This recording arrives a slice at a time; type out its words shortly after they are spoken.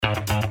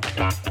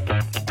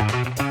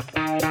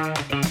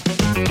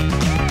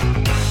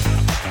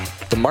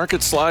The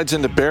market slides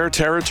into bear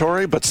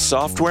territory, but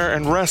software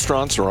and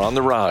restaurants are on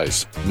the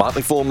rise.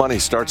 Motley Fool Money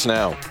starts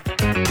now.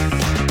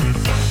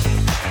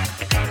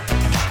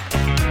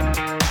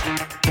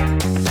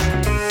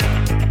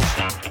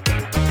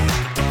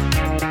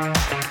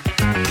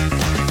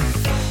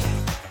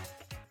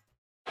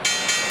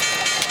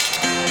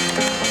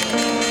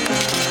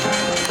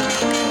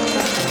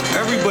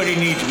 Everybody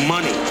needs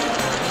money.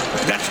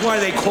 That's why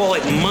they call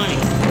it money.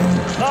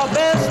 The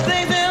best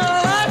things in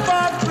life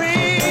are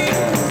free,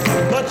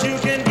 but you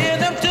can give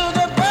them to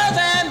the birds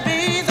and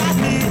bees.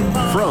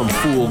 From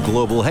Fool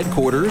Global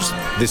Headquarters,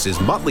 this is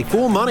Motley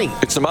Fool Money.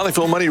 It's the Motley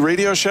Fool Money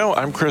radio show.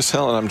 I'm Chris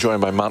Hill, and I'm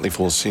joined by Motley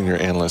Fool's senior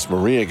analyst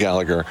Maria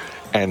Gallagher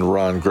and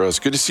Ron Gross.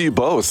 Good to see you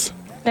both.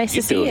 Nice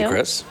to see you,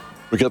 Chris.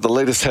 We got the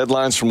latest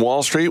headlines from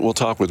Wall Street. We'll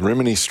talk with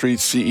Rimini Street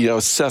CEO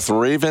Seth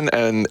Ravin.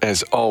 And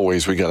as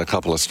always, we got a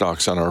couple of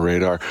stocks on our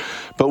radar.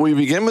 But we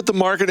begin with the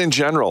market in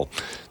general.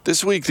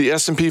 This week, the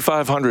S&P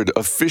 500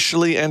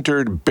 officially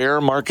entered bear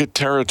market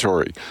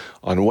territory.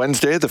 On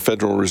Wednesday, the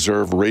Federal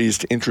Reserve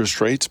raised interest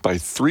rates by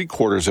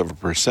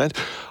 0.75%,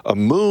 a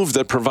move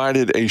that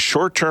provided a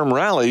short-term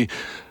rally.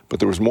 But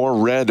there was more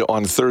red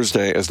on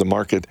Thursday as the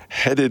market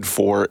headed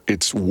for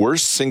its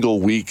worst single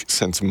week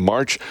since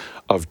March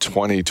of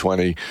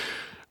 2020.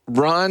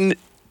 Ron,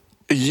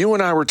 you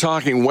and I were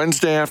talking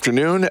Wednesday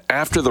afternoon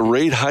after the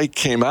rate hike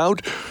came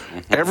out.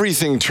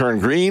 Everything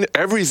turned green.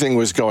 Everything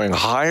was going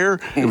higher.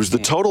 It was the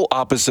total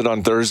opposite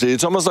on Thursday.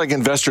 It's almost like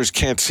investors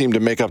can't seem to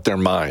make up their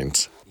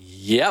minds.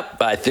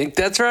 Yep, I think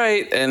that's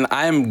right. And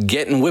I'm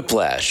getting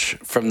whiplash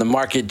from the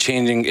market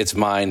changing its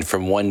mind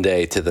from one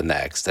day to the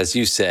next. As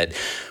you said,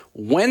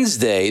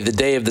 Wednesday, the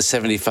day of the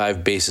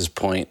 75 basis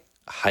point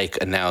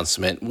hike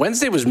announcement,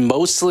 Wednesday was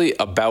mostly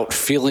about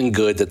feeling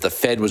good that the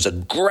Fed was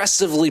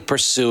aggressively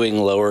pursuing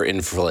lower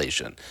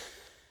inflation.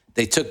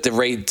 They took the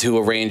rate to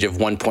a range of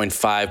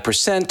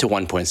 1.5% to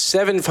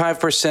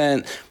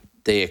 1.75%.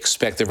 They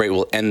expect the rate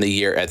will end the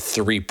year at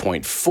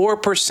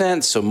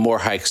 3.4%, so more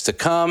hikes to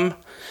come.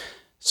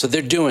 So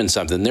they're doing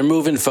something. They're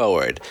moving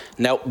forward.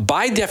 Now,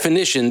 by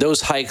definition,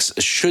 those hikes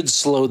should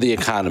slow the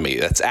economy.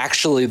 That's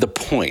actually the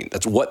point.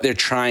 That's what they're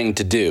trying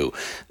to do.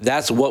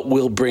 That's what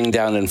will bring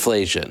down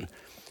inflation.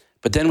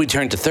 But then we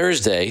turn to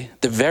Thursday,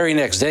 the very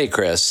next day,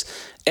 Chris.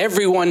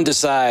 Everyone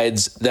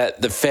decides that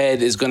the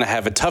Fed is going to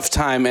have a tough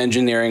time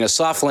engineering a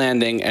soft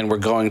landing, and we're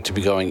going to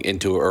be going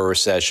into a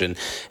recession.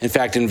 In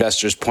fact,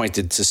 investors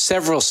pointed to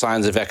several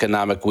signs of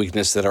economic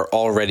weakness that are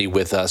already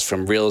with us,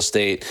 from real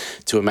estate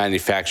to a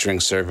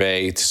manufacturing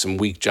survey to some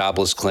weak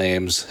jobless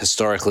claims,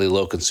 historically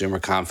low consumer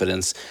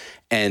confidence.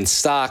 And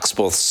stocks,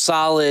 both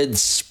solid,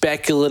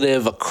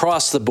 speculative,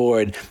 across the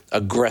board,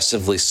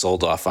 aggressively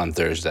sold off on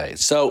Thursday.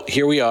 So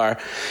here we are.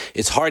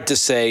 It's hard to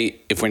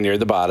say if we're near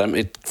the bottom.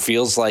 It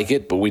feels like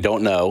it, but we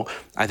don't know.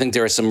 I think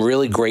there are some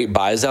really great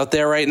buys out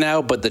there right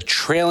now, but the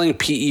trailing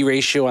PE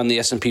ratio on the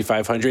S&P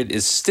 500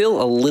 is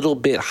still a little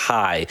bit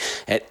high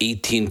at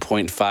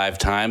 18.5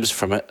 times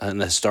from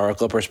an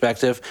historical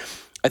perspective.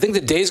 I think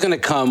the day is going to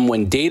come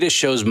when data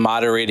shows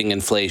moderating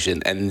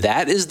inflation, and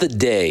that is the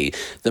day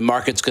the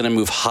market's going to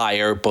move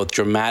higher, both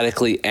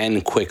dramatically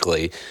and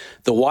quickly.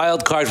 The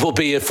wild card will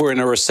be if we're in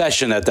a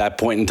recession at that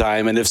point in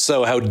time, and if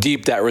so, how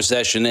deep that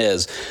recession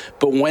is.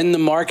 But when the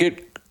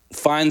market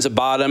finds a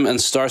bottom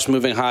and starts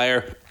moving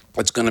higher,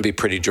 it's going to be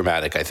pretty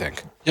dramatic, I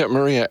think. Yeah,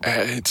 Maria,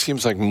 it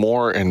seems like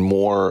more and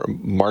more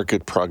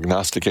market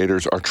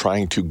prognosticators are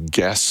trying to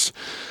guess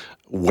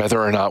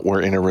whether or not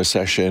we're in a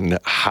recession,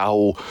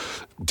 how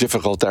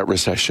difficult that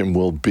recession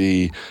will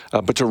be.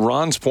 But to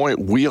Ron's point,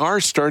 we are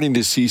starting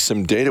to see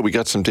some data. We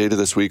got some data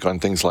this week on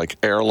things like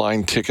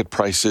airline ticket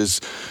prices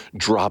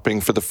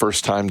dropping for the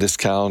first time this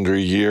calendar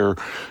year,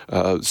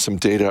 some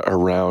data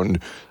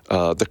around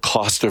the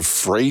cost of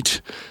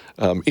freight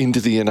into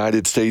the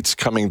United States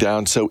coming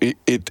down. So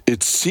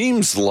it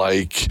seems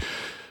like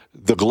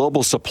the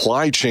global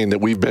supply chain that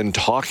we've been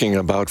talking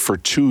about for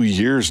 2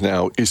 years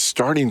now is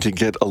starting to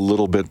get a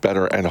little bit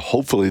better, and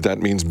hopefully that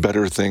means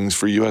better things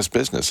for U.S.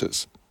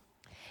 businesses.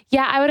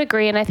 Yeah, I would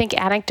agree. And I think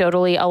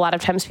anecdotally, a lot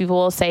of times people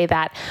will say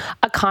that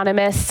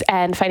economists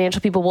and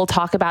financial people will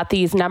talk about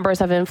these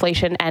numbers of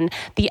inflation, and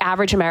the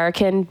average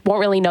American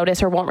won't really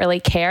notice or won't really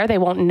care. They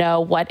won't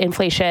know what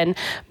inflation,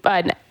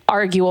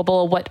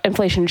 arguable what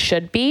inflation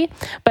should be.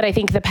 But I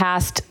think the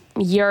past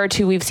year or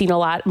two, we've seen a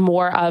lot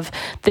more of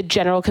the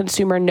general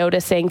consumer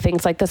noticing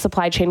things like the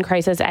supply chain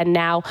crisis. And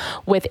now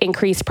with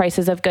increased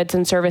prices of goods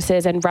and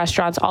services and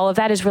restaurants, all of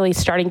that is really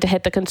starting to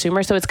hit the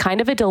consumer. So it's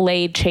kind of a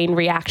delayed chain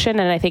reaction.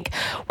 And I think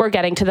we're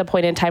getting to the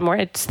point in time where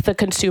it's the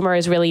consumer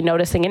is really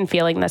noticing and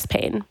feeling this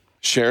pain.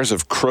 Shares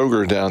of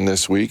Kroger down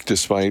this week,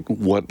 despite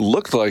what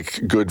looked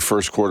like good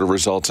first quarter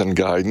results and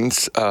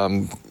guidance.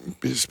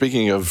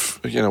 Speaking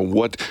of,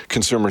 what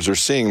consumers are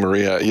seeing,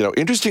 Maria,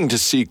 interesting to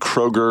see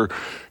Kroger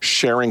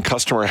sharing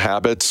customer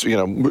habits,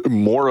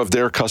 more of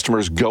their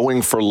customers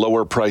going for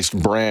lower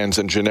priced brands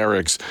and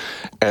generics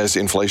as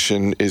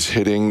inflation is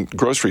hitting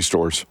grocery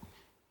stores.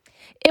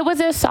 It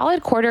was a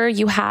solid quarter.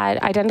 You had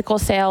identical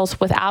sales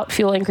without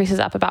fuel increases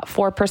up about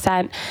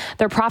 4%.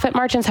 Their profit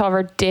margins,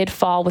 however, did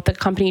fall, with the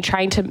company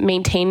trying to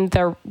maintain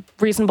their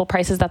reasonable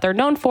prices that they're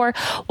known for,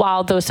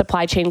 while those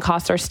supply chain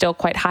costs are still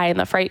quite high and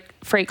the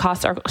freight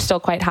costs are still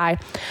quite high.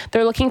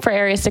 They're looking for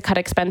areas to cut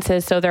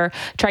expenses, so they're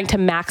trying to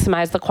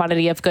maximize the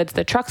quantity of goods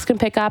the trucks can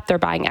pick up. They're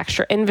buying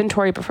extra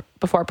inventory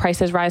before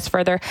prices rise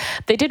further.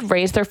 They did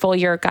raise their full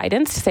year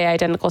guidance to say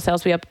identical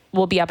sales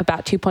will be up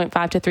about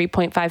 2.5 to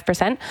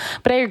 3.5%.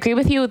 But I agree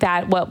with you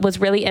that what was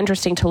really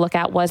interesting to look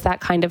at was that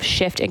kind of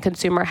shift in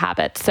consumer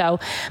habits. So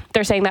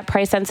they're saying that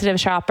price-sensitive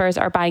shoppers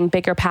are buying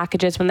bigger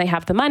packages when they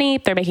have the money.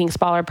 They're making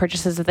smaller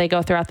purchases as they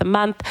go throughout the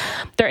month.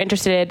 They're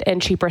interested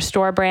in cheaper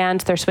store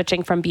brands. They're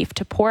switching from beef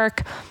to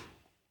pork.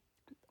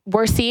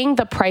 We're seeing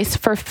the price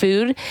for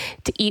food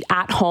to eat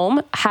at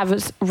home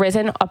has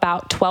risen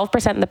about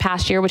 12% in the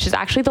past year, which is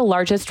actually the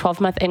largest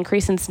 12-month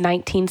increase since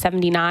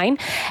 1979.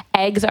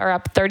 Eggs are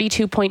up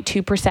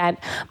 32.2%.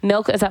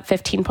 Milk is up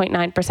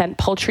 15.9%.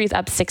 Poultry is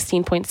up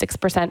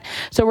 16.6%.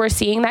 So we're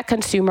seeing that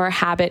consumer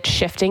habit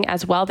shifting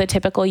as well. The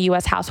typical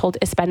U.S. household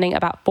is spending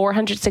about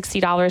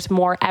 $460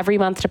 more every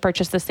month to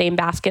purchase the same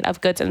basket of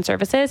goods and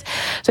services.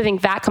 So I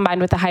think that, combined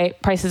with the high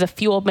prices of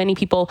fuel, many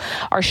people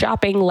are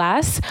shopping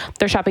less.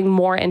 They're shopping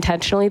more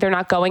intentionally. They're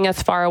not going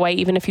as far away.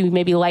 Even if you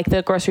maybe like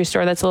the grocery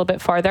store that's a little bit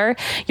farther,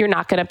 you're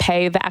not going to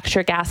pay the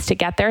extra gas to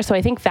get there. So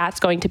I think that's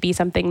going to be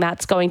something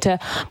that's going to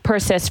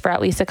persist for at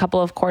least a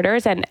couple of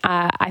quarters. And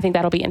I think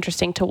that'll be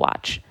interesting to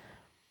watch.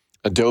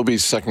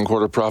 Adobe's second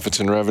quarter profits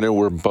and revenue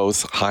were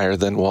both higher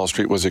than Wall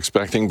Street was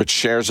expecting, but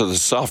shares of the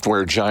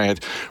software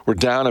giant were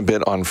down a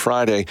bit on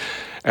Friday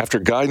after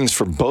guidance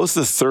for both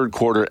the third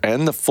quarter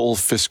and the full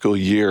fiscal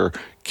year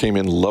came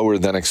in lower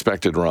than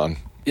expected, Ron.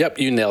 Yep,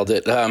 you nailed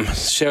it.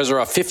 Shares are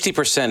off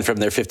 50% from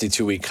their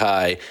 52-week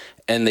high,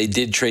 and they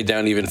did trade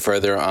down even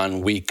further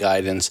on weak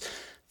guidance.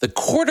 The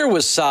quarter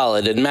was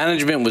solid, and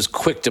management was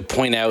quick to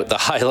point out the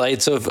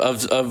highlights of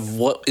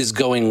what is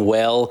going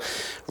well.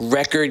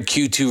 Record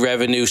Q2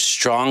 revenue,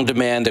 strong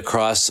demand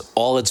across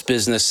all its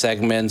business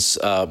segments,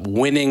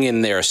 winning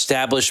in their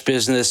established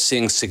business,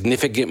 seeing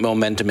significant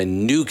momentum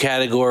in new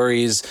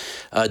categories,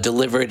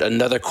 delivered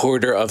another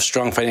quarter of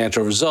strong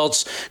financial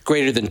results,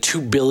 greater than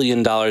 $2 billion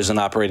in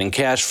operating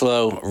cash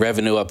flow,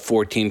 revenue up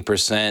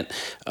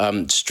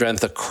 14%,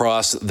 strength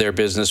across their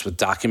business with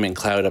Document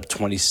Cloud up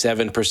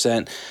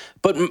 27%.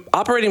 But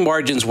operating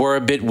margins were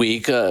a bit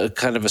weak,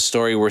 kind of a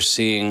story we're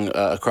seeing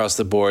across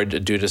the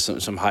board due to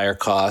some higher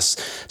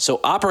costs. So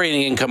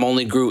operating income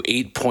only grew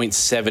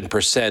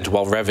 8.7%,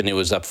 while revenue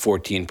was up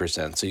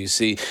 14%. So you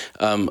see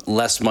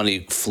less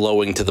money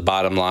flowing to the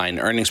bottom line.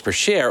 Earnings per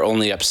share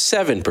only up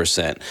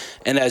 7%.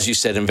 And as you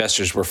said,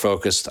 investors were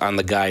focused on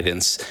the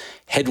guidance.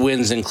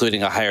 Headwinds,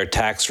 including a higher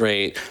tax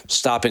rate,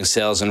 stopping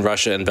sales in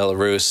Russia and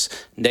Belarus,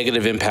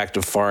 negative impact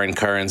of foreign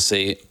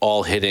currency,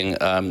 all hitting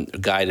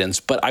guidance.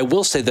 But I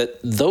will say that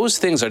those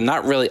things are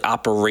not really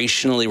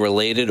operationally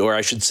related, or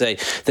I should say,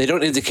 they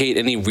don't indicate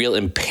any real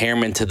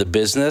impairment to the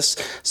business.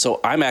 So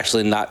I'm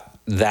actually not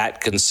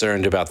that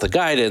concerned about the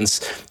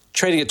guidance.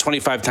 Trading at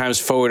 25 times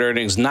forward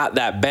earnings, not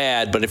that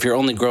bad, but if you're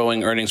only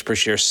growing earnings per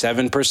share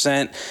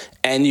 7%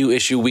 and you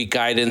issue weak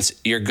guidance,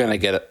 you're going to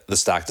get the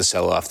stock to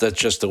sell off. That's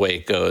just the way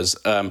it goes.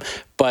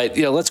 But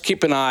let's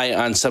keep an eye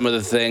on some of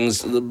the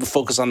things,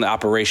 focus on the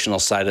operational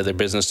side of their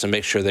business to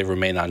make sure they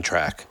remain on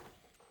track.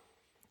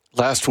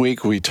 Last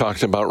week, we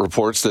talked about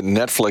reports that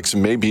Netflix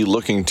may be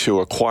looking to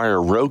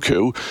acquire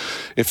Roku.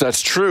 If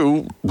that's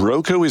true,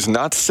 Roku is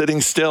not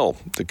sitting still.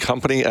 The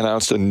company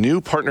announced a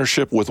new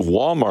partnership with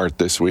Walmart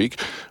this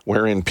week,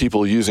 wherein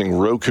people using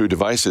Roku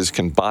devices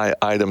can buy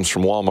items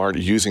from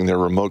Walmart using their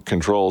remote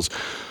controls.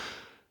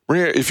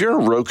 Maria, if you're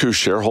a Roku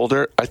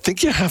shareholder, I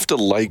think you have to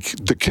like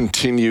the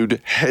continued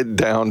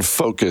head-down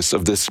focus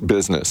of this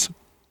business.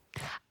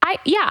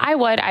 I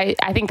would.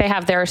 I think they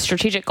have their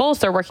strategic goals.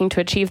 They're working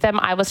to achieve them.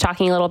 I was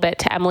talking a little bit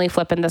to Emily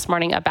Flippen this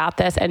morning about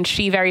this, and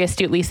she very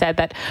astutely said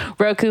that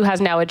Roku has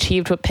now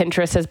achieved what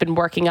Pinterest has been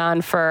working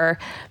on for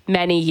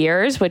many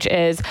years, which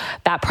is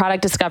that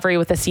product discovery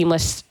with a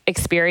seamless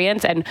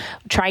experience and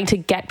trying to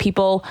get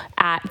people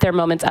at their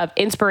moments of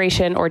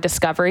inspiration or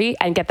discovery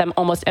and get them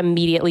almost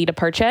immediately to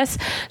purchase.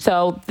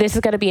 So this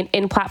is going to be an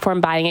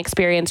in-platform buying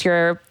experience.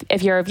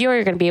 If you're a viewer,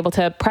 you're going to be able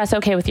to press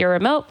OK with your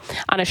remote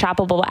on a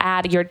shoppable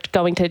ad. You're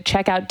going to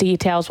checkout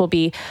details will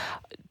be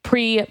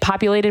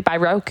pre-populated by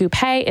Roku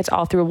Pay. It's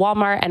all through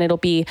Walmart, and it'll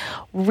be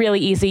really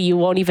easy. You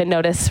won't even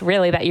notice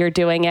really that you're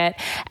doing it.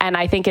 And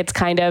I think it's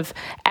kind of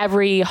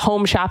every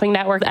home shopping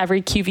network,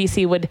 every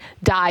QVC would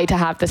die to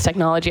have this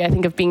technology. I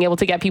think of being able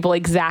to get people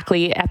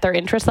exactly at their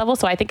interest level.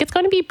 So I think it's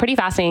going to be pretty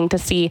fascinating to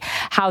see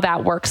how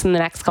that works in the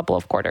next couple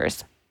of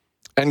quarters.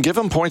 And give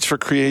them points for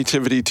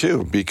creativity,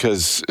 too,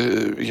 because,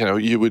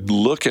 you would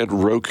look at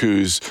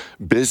Roku's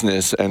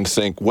business and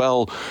think,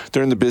 well,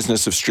 they're in the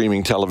business of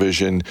streaming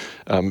television.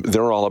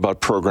 They're all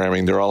about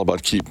programming. They're all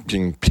about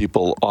keeping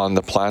people on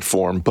the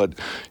platform. But,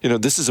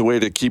 this is a way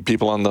to keep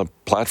people on the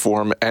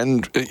platform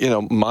and,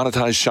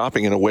 monetize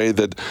shopping in a way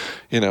that,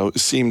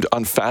 seemed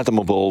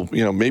unfathomable,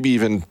 maybe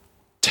even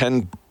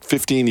 10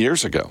 15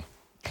 years ago.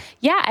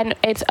 Yeah, and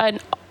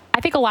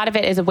I think a lot of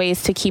it is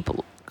ways to keep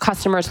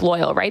customers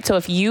loyal, right? So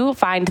if you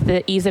find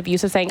the ease of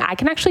use of saying, I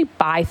can actually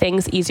buy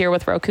things easier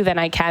with Roku than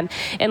I can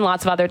in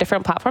lots of other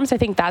different platforms, I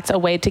think that's a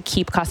way to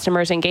keep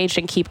customers engaged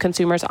and keep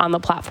consumers on the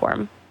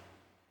platform.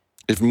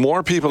 If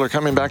more people are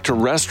coming back to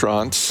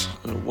restaurants,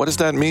 what does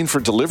that mean for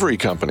delivery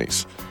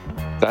companies?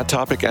 That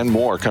topic and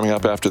more coming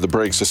up after the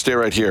break, so stay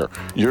right here.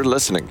 You're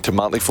listening to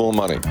Motley Fool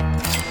Money.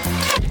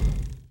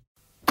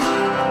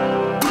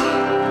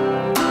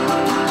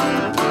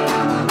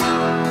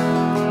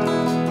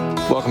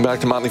 Welcome back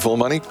to Motley Fool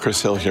Money.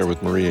 Chris Hill here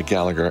with Maria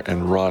Gallagher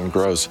and Ron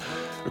Gross.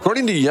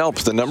 According to Yelp,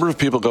 the number of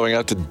people going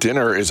out to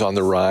dinner is on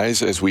the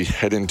rise as we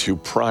head into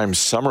prime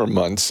summer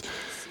months.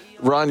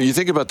 Ron, you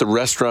think about the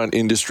restaurant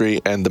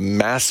industry and the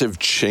massive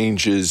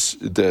changes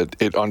that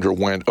it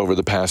underwent over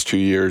the past 2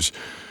 years.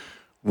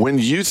 When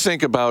you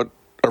think about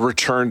a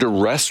return to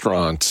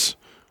restaurants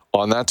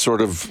on that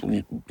sort of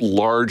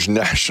large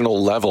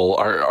national level,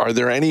 are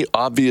there any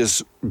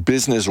obvious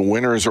business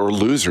winners or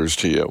losers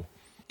to you?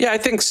 Yeah, I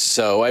think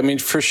so. I mean,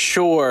 for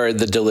sure,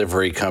 the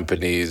delivery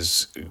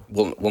companies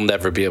will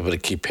never be able to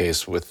keep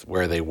pace with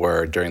where they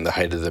were during the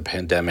height of the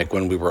pandemic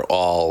when we were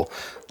all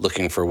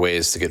looking for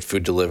ways to get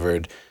food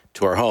delivered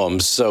to our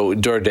homes. So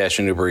DoorDash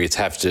and Uber Eats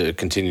have to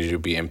continue to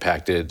be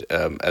impacted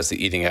as the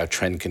eating out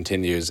trend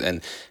continues.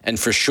 And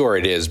for sure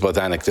it is, both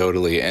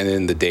anecdotally and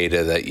in the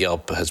data that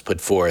Yelp has put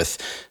forth.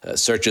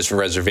 Searches for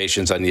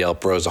reservations on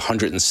Yelp rose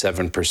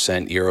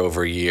 107% year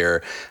over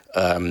year.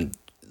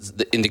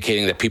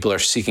 Indicating that people are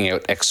seeking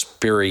out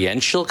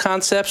experiential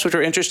concepts, which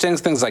are interesting.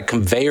 Things like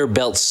conveyor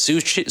belt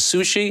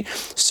sushi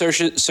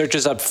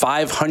searches up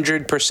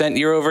 500%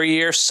 year over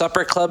year.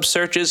 Supper club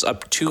searches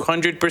up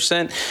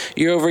 200%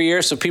 year over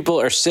year. So people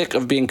are sick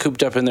of being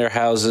cooped up in their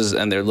houses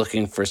and they're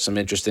looking for some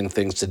interesting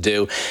things to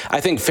do.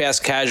 I think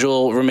fast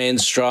casual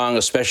remains strong,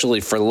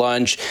 especially for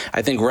lunch.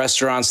 I think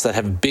restaurants that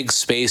have big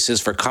spaces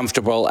for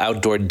comfortable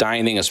outdoor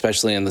dining,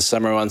 especially in the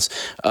summer months,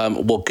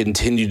 will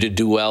continue to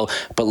do well.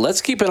 But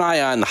let's keep an eye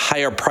on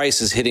higher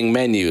prices hitting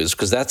menus,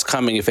 because that's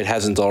coming if it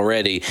hasn't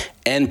already,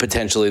 and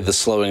potentially the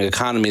slowing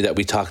economy that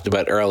we talked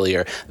about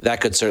earlier. That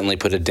could certainly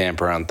put a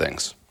damper on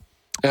things.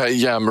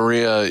 Yeah,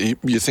 Maria,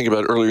 you think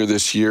about earlier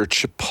this year,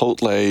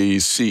 Chipotle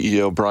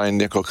CEO Brian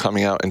Niccol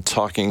coming out and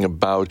talking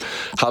about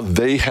how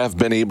they have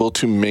been able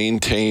to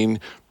maintain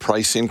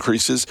price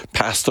increases,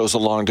 pass those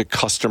along to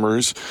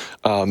customers.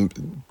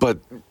 But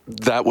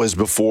that was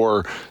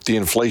before the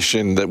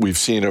inflation that we've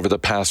seen over the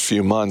past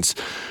few months.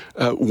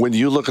 When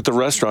you look at the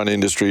restaurant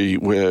industry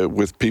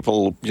with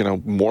people,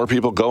 more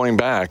people going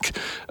back,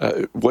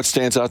 what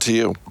stands out to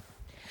you?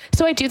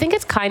 So I do think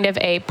it's kind of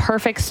a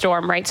perfect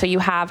storm, right? So you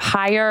have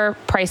higher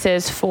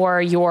prices for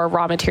your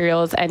raw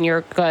materials and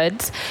your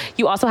goods.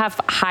 You also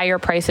have higher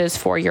prices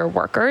for your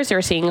workers.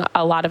 You're seeing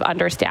a lot of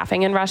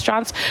understaffing in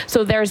restaurants.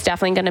 So there's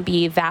definitely going to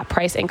be that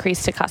price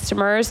increase to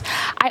customers.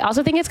 I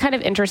also think it's kind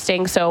of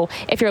interesting. So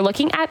if you're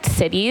looking at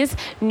cities,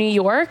 New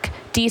York,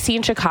 DC,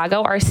 and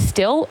Chicago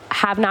still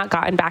have not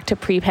gotten back to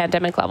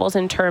pre-pandemic levels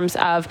in terms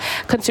of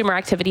consumer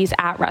activities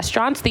at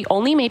restaurants. The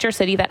only major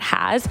city that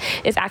has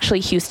is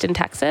actually Houston,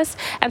 Texas.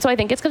 And so I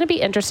think it's going to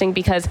be interesting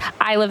because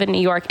I live in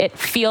New York. It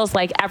feels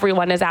like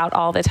everyone is out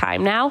all the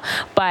time now,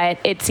 but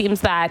it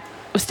seems that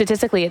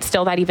statistically it's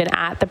still not even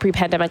at the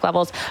pre-pandemic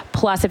levels.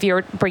 Plus, if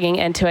you're bringing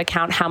into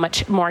account how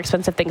much more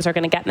expensive things are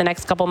going to get in the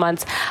next couple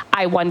months,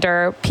 I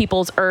wonder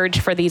people's urge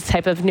for these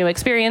type of new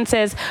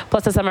experiences,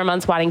 plus the summer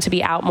months wanting to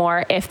be out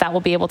more, if that will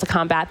be able to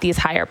combat these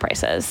higher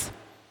prices.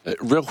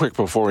 Real quick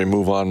before we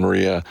move on,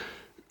 Maria,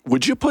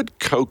 would you put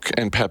Coke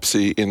and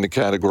Pepsi in the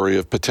category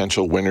of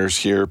potential winners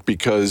here?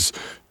 Because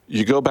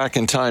you go back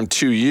in time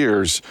 2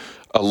 years,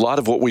 a lot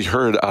of what we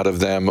heard out of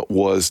them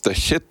was the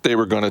hit they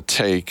were going to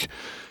take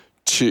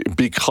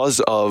because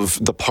of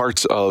the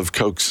parts of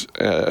Coke's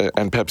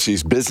and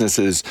Pepsi's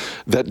businesses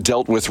that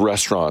dealt with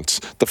restaurants,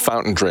 the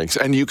fountain drinks.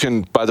 And you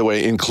can, by the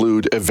way,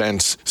 include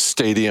events,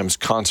 stadiums,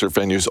 concert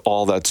venues,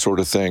 all that sort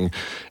of thing.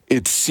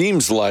 It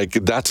seems like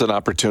that's an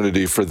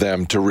opportunity for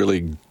them to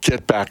really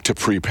get back to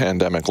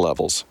pre-pandemic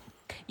levels.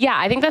 Yeah,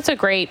 I think that's a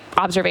great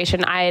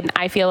observation.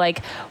 I feel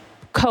like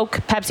Coke,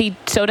 Pepsi,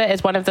 soda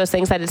is one of those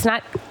things that it's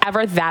not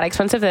ever that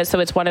expensive. So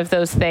it's one of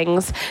those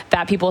things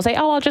that people say,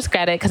 oh, I'll just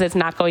get it because it's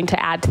not going to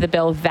add to the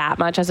bill that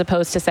much, as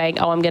opposed to saying,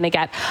 oh, I'm going to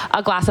get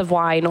a glass of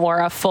wine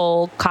or a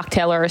full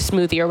cocktail or a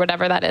smoothie or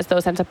whatever that is.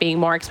 Those ends up being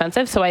more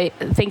expensive. So I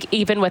think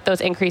even with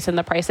those increase in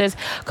the prices,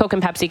 Coke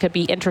and Pepsi could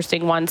be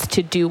interesting ones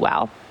to do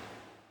well.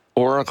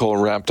 Oracle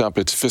wrapped up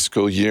its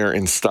fiscal year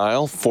in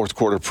style. Fourth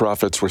quarter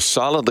profits were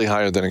solidly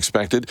higher than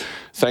expected,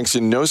 thanks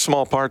in no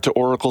small part to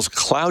Oracle's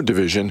cloud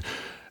division.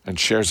 And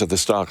shares of the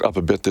stock up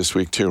a bit this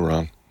week too,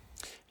 Ron.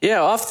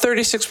 Yeah, off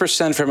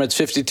 36% from its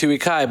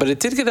 52-week high, but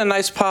it did get a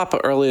nice pop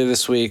earlier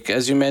this week,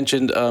 as you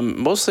mentioned,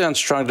 mostly on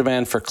strong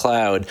demand for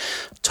cloud.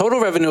 Total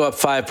revenue up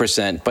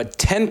 5%, but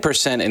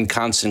 10% in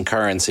constant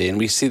currency. And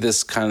we see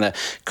this kind of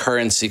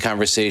currency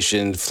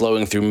conversation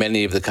flowing through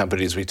many of the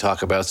companies we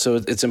talk about. So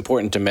it's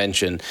important to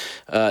mention.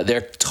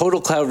 Their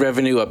total cloud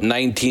revenue up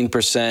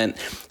 19%.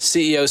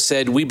 CEO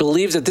said, "We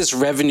believe that this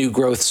revenue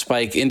growth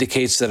spike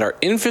indicates that our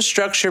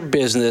infrastructure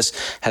business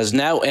has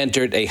now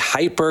entered a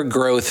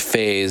hyper-growth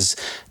phase.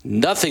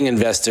 Nothing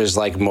investors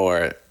like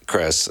more,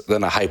 Chris,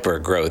 than a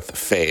hyper-growth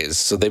phase.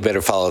 So they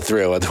better follow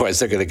through. Otherwise,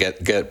 they're going to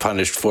get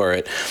punished for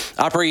it.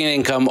 Operating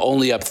income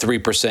only up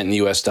 3% in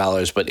U.S.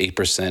 dollars, but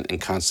 8% in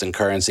constant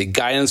currency.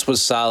 Guidance was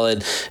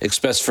solid.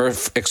 Expects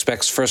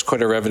first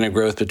quarter revenue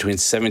growth between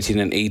 17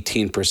 and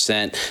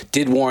 18%.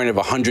 Did warn of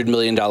a $100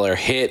 million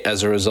hit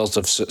as a result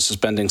of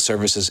suspending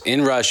services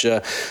in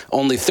Russia.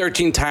 Only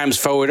 13 times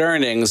forward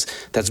earnings.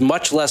 That's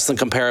much less than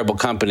comparable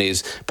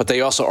companies, but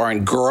they also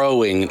aren't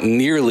growing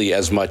nearly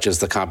as much as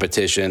the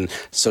competition.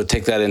 So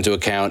take that into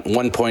account.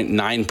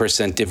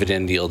 1.9%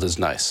 dividend yield is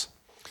nice.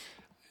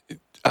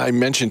 I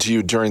mentioned to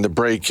you during the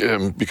break,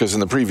 because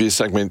in the previous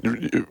segment,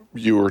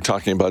 you were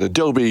talking about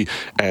Adobe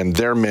and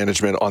their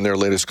management on their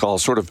latest call,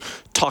 sort of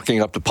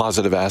talking up the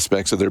positive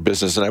aspects of their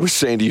business. And I was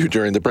saying to you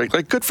during the break,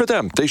 like, good for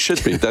them. They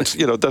should be. That's,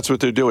 that's what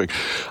they're doing.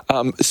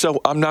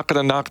 So I'm not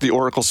going to knock the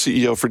Oracle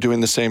CEO for doing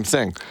the same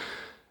thing.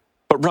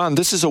 But Ron,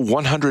 this is a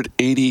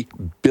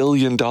 $180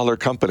 billion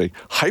company.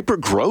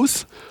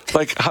 Hyper-growth?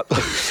 Like,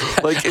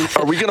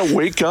 are we going to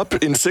wake up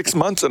in 6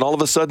 months and all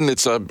of a sudden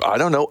it's a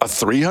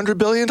 $300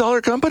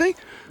 billion company?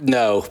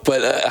 No,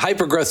 but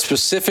hyper-growth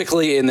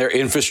specifically in their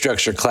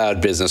infrastructure cloud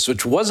business,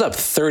 which was up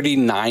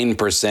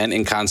 39%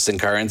 in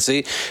constant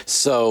currency.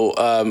 So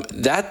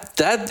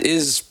that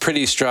is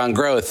pretty strong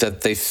growth that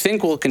they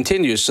think will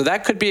continue. So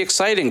that could be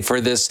exciting for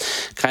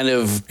this kind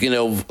of,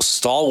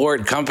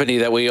 stalwart company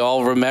that we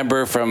all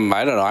remember from,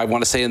 I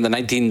want to say in the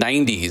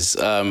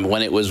 1990s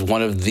when it was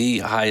one of the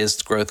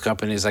highest growth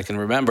companies I can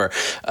remember.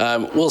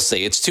 We'll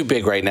see. It's too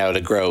big right now to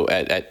grow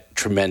at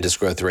tremendous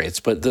growth rates,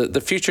 but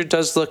the future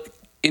does look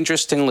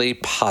interestingly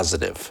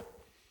positive.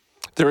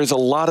 There is a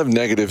lot of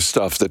negative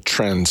stuff that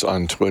trends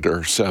on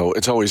Twitter, so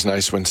it's always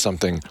nice when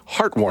something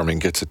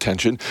heartwarming gets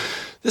attention.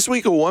 This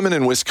week, a woman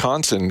in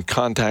Wisconsin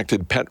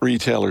contacted pet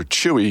retailer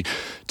Chewy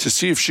to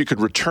see if she could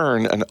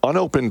return an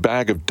unopened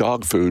bag of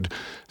dog food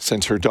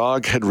since her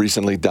dog had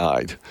recently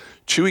died.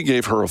 Chewy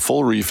gave her a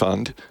full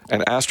refund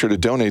and asked her to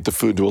donate the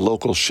food to a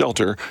local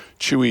shelter.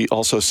 Chewy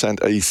also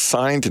sent a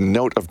signed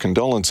note of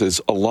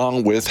condolences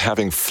along with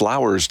having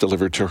flowers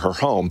delivered to her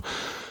home.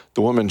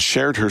 The woman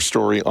shared her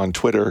story on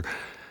Twitter,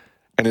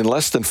 and in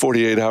less than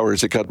 48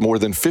 hours, it got more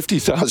than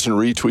 50,000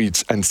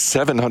 retweets and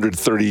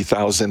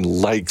 730,000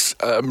 likes.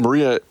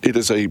 Maria, it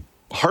is a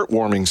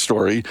heartwarming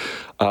story.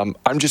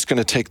 I'm just going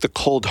to take the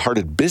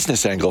cold-hearted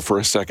business angle for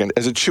a second.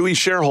 As a Chewy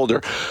shareholder,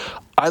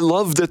 I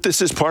love that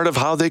this is part of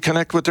how they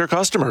connect with their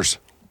customers.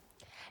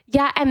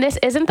 Yeah, and this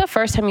isn't the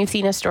first time you've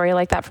seen a story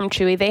like that from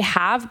Chewy. They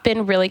have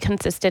been really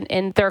consistent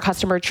in their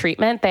customer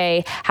treatment.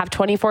 They have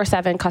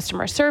 24/7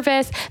 customer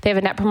service. They have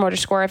a Net Promoter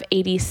Score of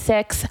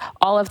 86.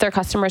 All of their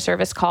customer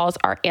service calls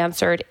are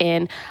answered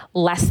in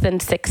less than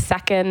 6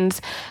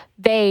 seconds.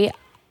 And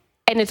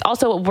it's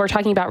also, we're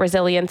talking about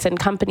resilience in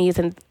companies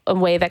and a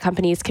way that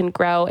companies can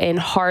grow in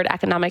hard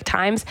economic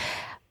times.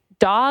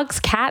 Dogs,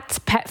 cats,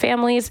 pet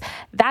families,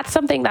 that's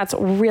something that's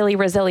really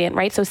resilient,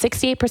 right? So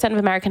 68% of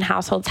American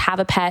households have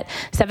a pet,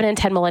 7 in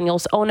 10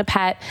 millennials own a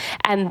pet,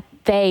 and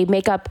they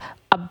make up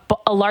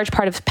a large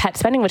part of pet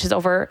spending, which is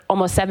over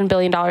almost $7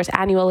 billion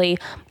annually.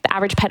 The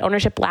average pet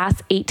ownership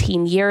lasts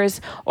 18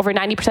 years. Over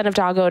 90% of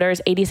dog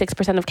owners,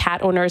 86% of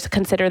cat owners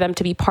consider them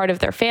to be part of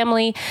their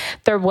family.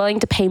 They're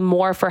willing to pay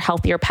more for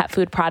healthier pet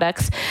food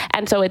products.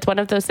 And so it's one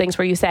of those things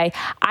where you say,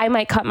 I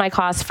might cut my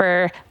costs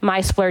for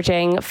my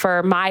splurging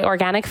for my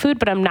organic food,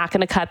 but I'm not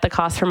going to cut the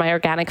cost for my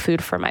organic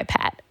food for my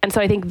pet. And so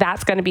I think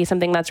that's going to be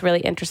something that's really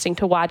interesting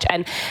to watch.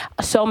 And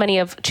so many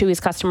of Chewy's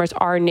customers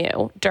are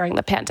new during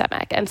the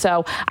pandemic. And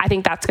so I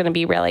think that's going to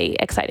be really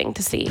exciting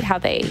to see how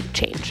they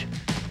change.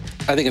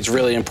 I think it's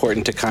really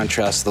important to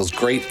contrast those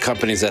great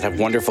companies that have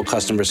wonderful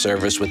customer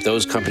service with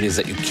those companies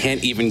that you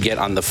can't even get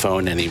on the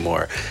phone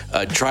anymore.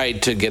 Try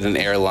to get an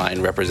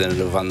airline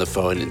representative on the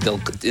phone.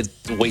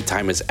 The wait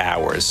time is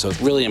hours. So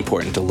it's really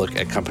important to look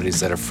at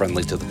companies that are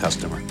friendly to the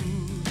customer.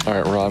 All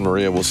right, Ron,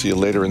 Maria, we'll see you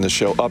later in the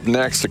show. Up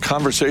next, a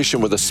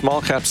conversation with a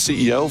small cap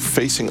CEO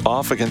facing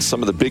off against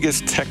some of the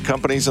biggest tech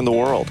companies in the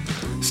world.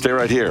 Stay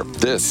right here.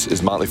 This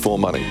is Motley Fool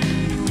Money.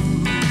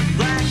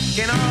 Black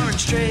and orange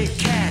stray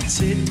cats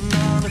sitting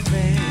on the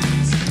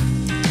fence.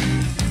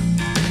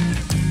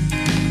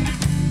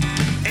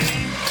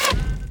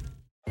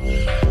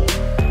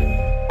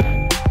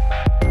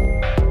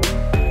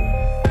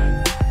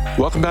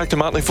 Welcome back to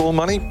Motley Fool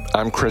Money.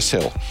 I'm Chris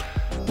Hill.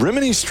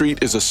 Rimini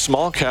Street is a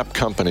small cap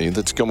company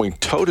that's going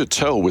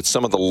toe-to-toe with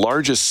some of the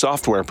largest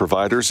software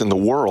providers in the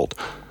world.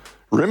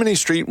 Rimini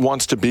Street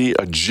wants to be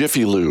a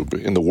Jiffy Lube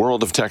in the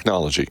world of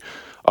technology,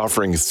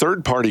 offering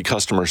third-party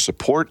customer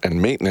support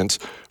and maintenance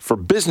for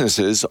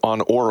businesses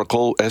on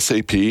Oracle,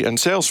 SAP, and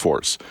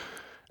Salesforce.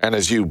 And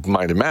as you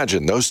might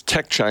imagine, those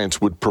tech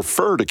giants would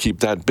prefer to keep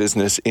that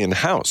business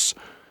in-house.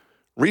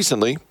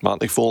 Recently,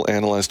 Motley Fool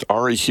analyst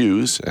Ari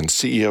Hughes and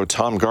CEO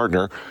Tom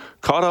Gardner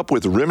caught up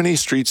with Rimini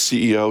Street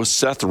CEO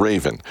Seth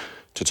Raven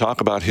to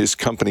talk about his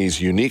company's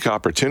unique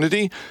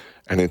opportunity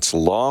and its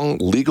long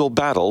legal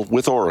battle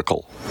with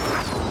Oracle.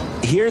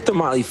 Here at the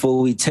Motley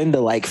Fool, we tend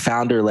to like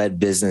founder-led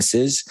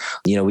businesses.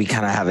 We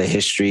kind of have a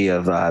history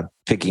of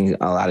picking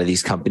a lot of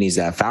these companies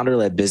that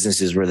founder-led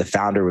businesses where the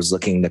founder was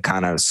looking to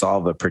kind of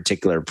solve a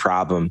particular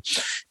problem.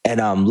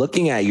 And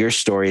looking at your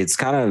story, it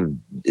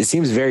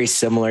seems very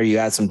similar. You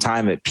had some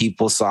time at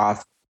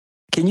PeopleSoft.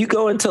 Can you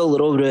go into a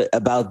little bit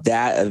about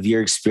that, of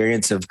your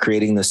experience of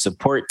creating the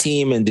support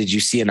team? And did you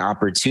see an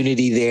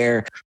opportunity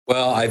there?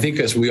 Well, I think,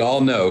 as we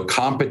all know,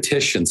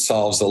 competition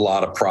solves a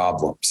lot of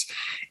problems.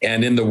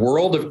 And in the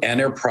world of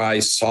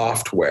enterprise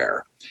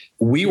software,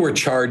 we were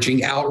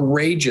charging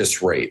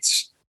outrageous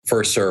rates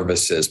for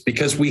services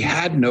because we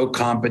had no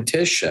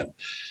competition.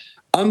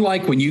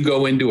 Unlike when you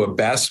go into a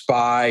Best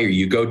Buy or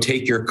you go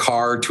take your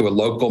car to a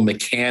local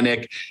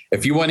mechanic,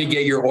 if you want to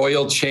get your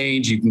oil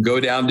change, you can go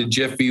down to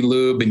Jiffy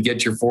Lube and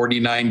get your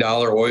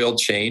 $49 oil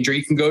change, or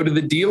you can go to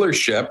the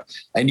dealership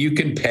and you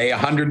can pay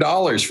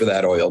 $100 for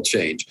that oil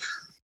change.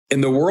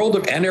 In the world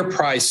of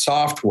enterprise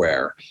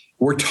software,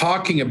 we're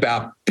talking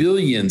about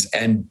billions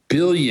and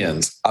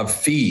billions of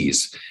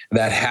fees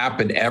that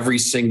happen every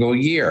single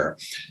year.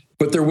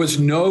 But there was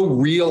no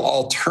real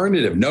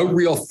alternative, no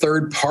real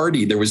third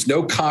party. There was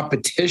no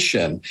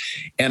competition.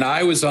 And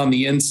I was on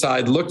the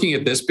inside looking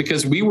at this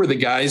because we were the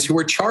guys who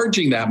were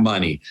charging that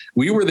money.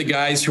 We were the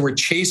guys who were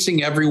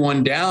chasing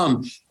everyone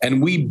down.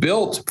 And we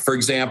built, for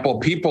example,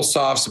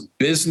 PeopleSoft's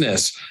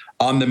business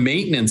on the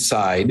maintenance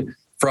side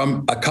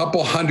from a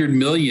couple $100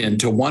 million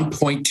to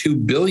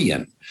 $1.2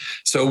 billion.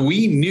 So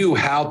we knew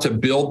how to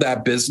build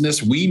that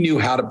business. We knew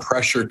how to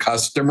pressure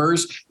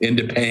customers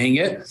into paying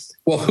it.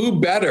 Well,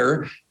 who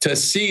better to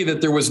see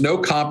that there was no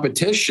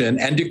competition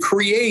and to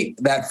create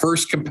that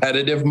first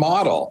competitive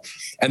model?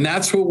 And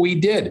that's what we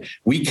did.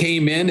 We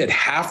came in at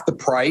half the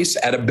price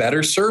at a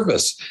better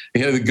service.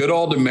 The good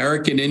old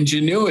American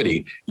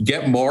ingenuity,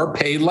 get more,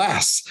 pay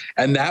less.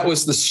 And that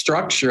was the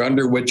structure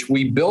under which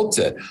we built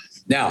it.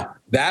 Now,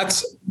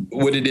 that's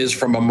what it is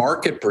from a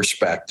market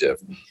perspective.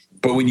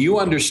 But when you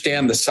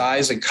understand the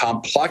size and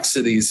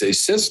complexities of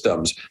these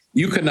systems,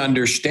 you can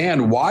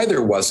understand why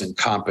there wasn't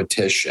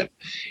competition.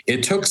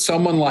 It took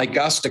someone like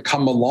us to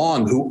come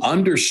along who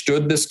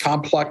understood this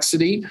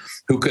complexity,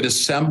 who could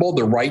assemble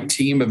the right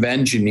team of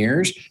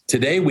engineers.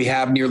 Today, we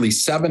have nearly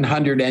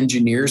 700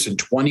 engineers in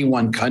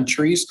 21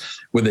 countries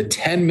with a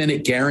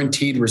 10-minute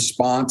guaranteed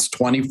response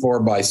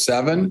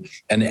 24/7,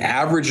 and an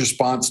average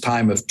response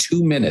time of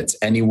 2 minutes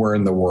anywhere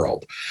in the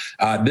world.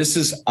 This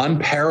is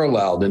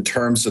unparalleled in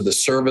terms of the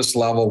service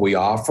level we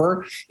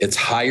offer. It's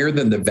higher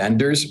than the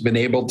vendors been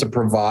able to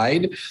provide.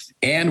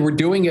 And we're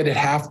doing it at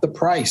half the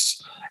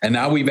price. And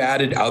now we've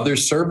added other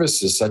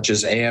services such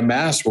as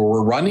AMS, where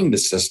we're running the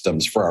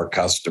systems for our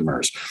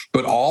customers,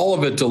 but all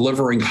of it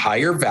delivering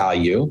higher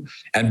value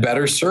and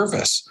better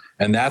service.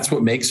 And that's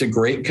what makes a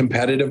great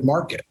competitive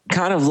market.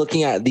 Kind of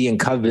looking at the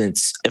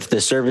incumbents, if the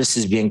service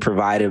is being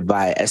provided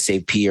by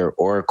SAP or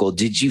Oracle,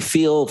 did you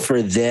feel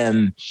for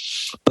them,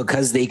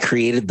 because they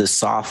created the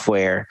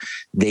software,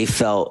 they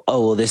felt,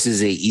 oh, well, this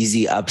is an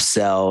easy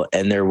upsell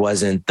and there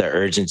wasn't the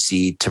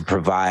urgency to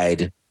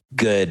provide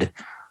good,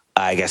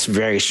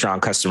 very strong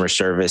customer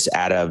service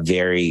at a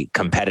very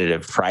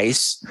competitive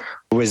price?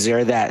 Was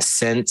there that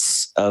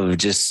sense of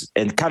just,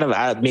 and kind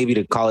of maybe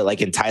to call it like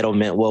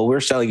entitlement? Well,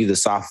 we're selling you the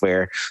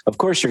software. Of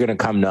course, you're going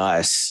to come to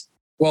us.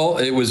 Well,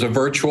 it was a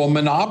virtual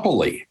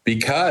monopoly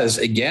because,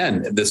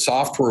 again, the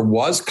software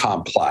was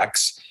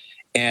complex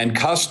and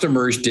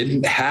customers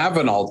didn't have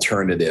an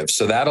alternative.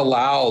 So that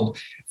allowed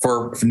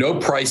for no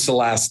price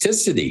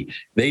elasticity.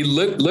 They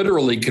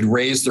literally could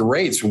raise the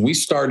rates. When we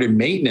started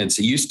maintenance,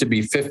 it used to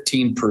be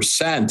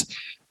 15%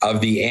 of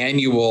the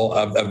annual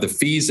of the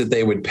fees that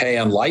they would pay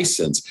on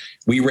license.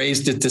 We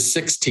raised it to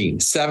 16,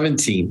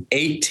 17,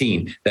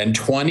 18, then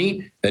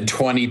 20, then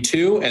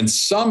 22, and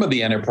some of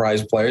the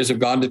enterprise players have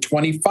gone to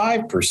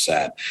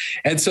 25%.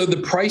 And so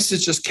the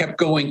prices just kept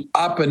going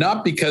up and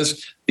up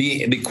because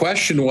the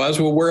question was,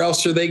 well, where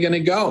else are they going to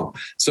go?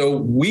 So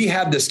we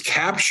had this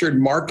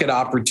captured market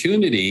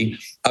opportunity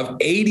of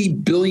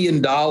 $80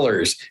 billion,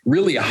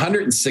 really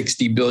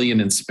 $160 billion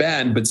in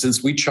spend. But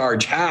since we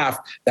charge half,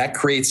 that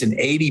creates an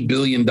 $80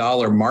 billion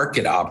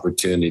market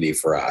opportunity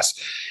for us.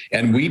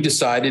 And we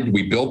decided,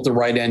 we built the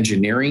right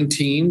engineering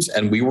teams,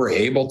 and we were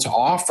able to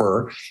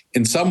offer,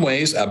 in some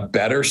ways, a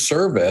better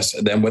service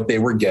than what they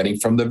were getting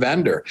from the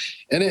vendor.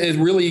 And it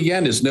really,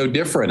 again, is no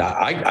different.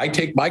 I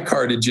take my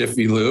car to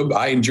Jiffy Lube.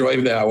 I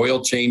enjoy that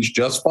oil change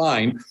just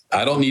fine.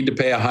 I don't need to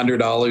pay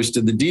 $100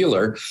 to the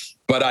dealer.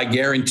 But I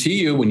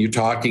guarantee you, when you're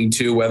talking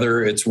to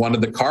whether it's one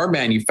of the car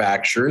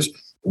manufacturers,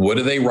 what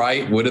do they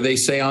write? What do they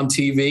say on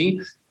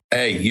TV?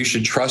 hey, you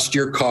should trust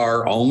your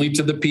car only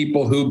to the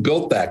people who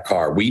built that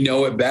car. We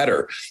know it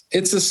better.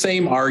 It's the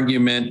same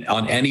argument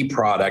on any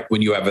product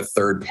when you have a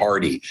third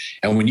party.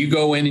 And when you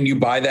go in and you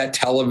buy that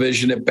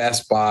television at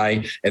Best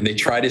Buy and they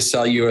try to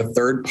sell you a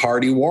third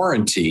party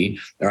warranty,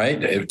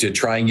 right, to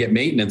try and get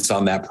maintenance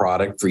on that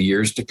product for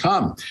years to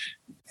come.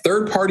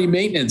 Third-party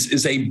maintenance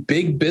is a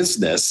big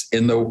business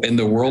in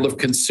the world of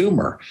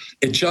consumer.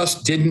 It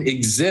just didn't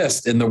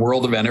exist in the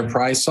world of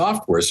enterprise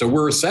software. So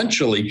we're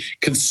essentially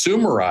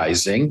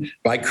consumerizing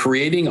by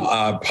creating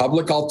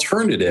public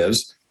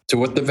alternatives to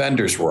what the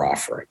vendors were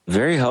offering.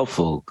 Very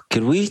helpful.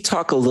 Could we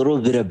talk a little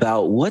bit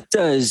about what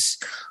does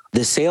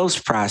the sales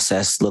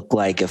process look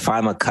like if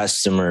I'm a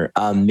customer,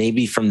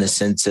 maybe from the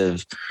sense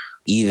of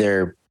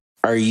either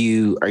are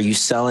you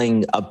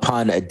selling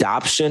upon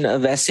adoption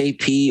of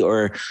SAP,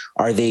 or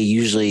are they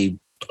usually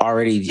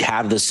already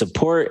have the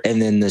support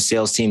and then the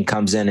sales team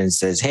comes in and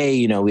says,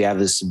 hey, we have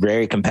this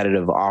very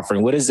competitive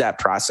offering? What does that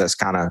process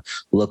kind of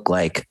look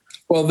like?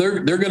 Well, they're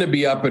going to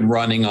be up and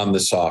running on the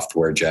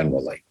software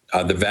generally.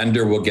 The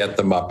vendor will get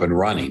them up and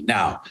running.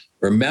 Now,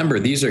 remember,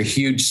 these are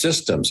huge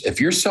systems.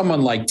 If you're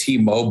someone like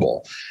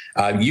T-Mobile,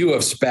 you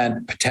have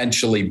spent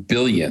potentially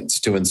billions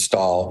to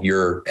install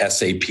your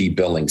SAP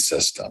billing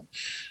system.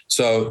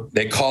 So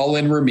they call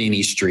in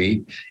Rimini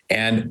Street.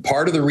 And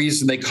part of the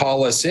reason they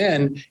call us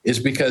in is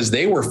because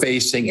they were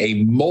facing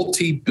a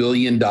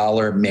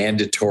multi-billion-dollar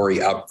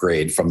mandatory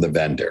upgrade from the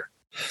vendor.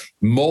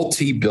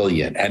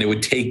 Multi-billion, and it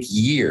would take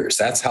years.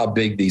 That's how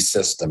big these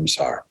systems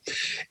are.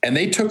 And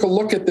they took a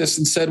look at this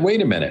and said,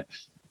 wait a minute,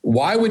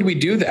 why would we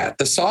do that?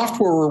 The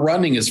software we're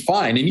running is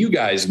fine. And you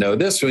guys know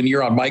this, when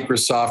you're on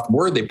Microsoft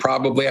Word, they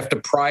probably have to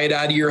pry it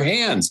out of your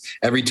hands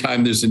every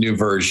time there's a new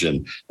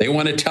version. They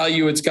want to tell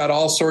you it's got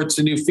all sorts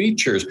of new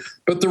features.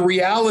 But the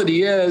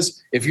reality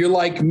is, if you're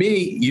like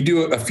me, you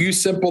do a few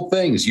simple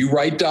things. You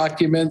write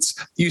documents,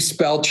 you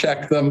spell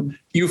check them,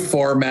 you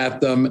format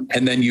them,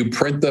 and then you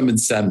print them and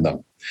send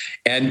them.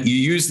 And you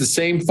use the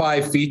same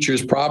 5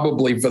 features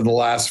probably for the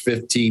last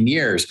 15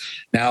 years.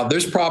 Now,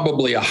 there's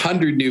probably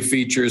 100 new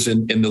features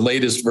in the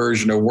latest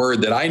version of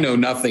Word that I know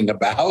nothing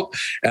about,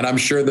 and I'm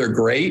sure they're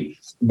great,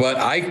 but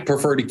I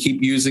prefer to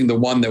keep using the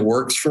one that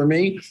works for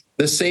me.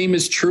 The same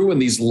is true in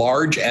these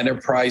large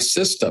enterprise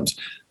systems.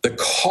 The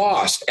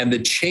cost and the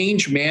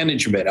change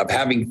management of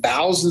having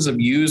thousands of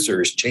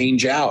users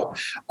change out,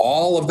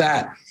 all of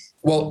that.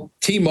 Well,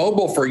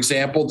 T-Mobile, for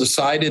example,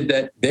 decided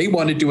that they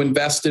wanted to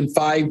invest in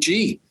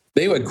 5G.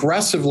 They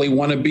aggressively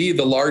want to be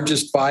the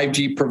largest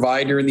 5G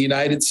provider in the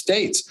United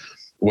States.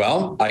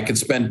 Well, I could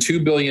spend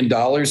 $2 billion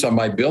on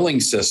my billing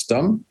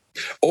system,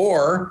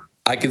 or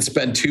I could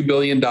spend $2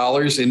 billion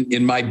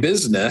in my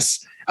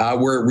business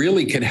where it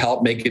really can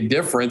help make a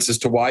difference as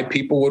to why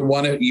people would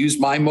want to use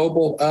my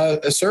mobile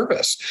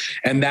service.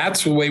 And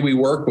that's the way we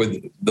work with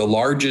the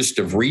largest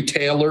of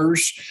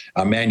retailers,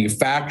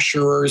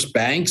 manufacturers,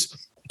 banks.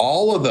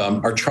 All of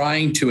them are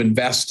trying to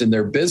invest in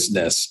their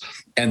business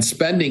and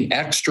spending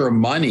extra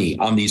money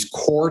on these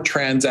core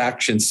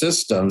transaction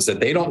systems that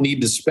they don't need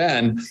to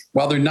spend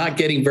while they're not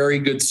getting very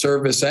good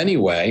service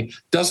anyway.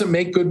 Doesn't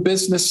make good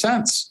business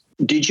sense.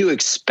 Did you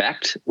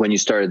expect when you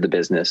started the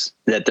business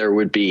that there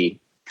would be,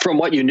 from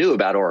what you knew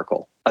about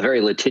Oracle, a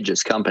very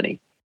litigious company?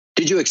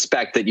 Did you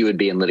expect that you would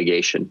be in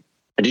litigation?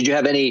 And did you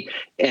have any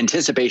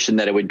anticipation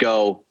that it would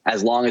go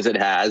as long as it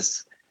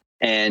has,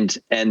 and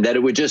that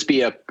it would just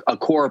be a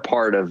core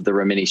part of the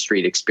Rimini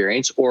Street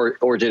experience, or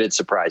did it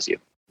surprise you?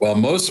 Well,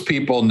 most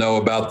people know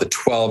about the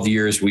 12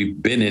 years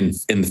we've been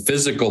in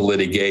physical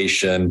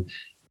litigation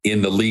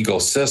in the legal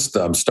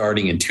system,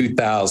 starting in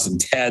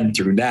 2010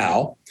 through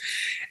now.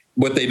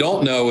 What they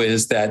don't know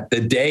is that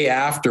the day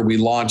after we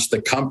launched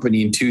the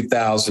company in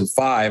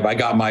 2005, I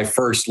got my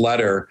first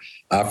letter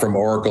from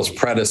Oracle's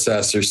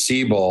predecessor,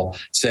 Siebel,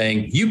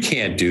 saying, you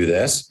can't do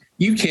this.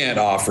 You can't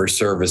offer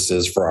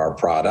services for our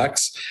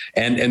products.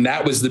 And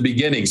that was the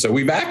beginning. So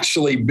we've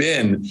actually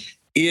been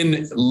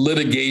in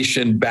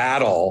litigation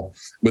battle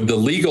with the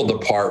legal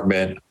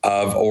department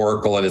of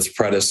Oracle and its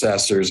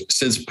predecessors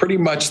since pretty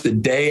much the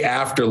day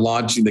after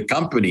launching the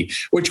company,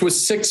 which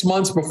was 6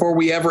 months before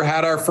we ever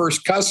had our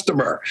first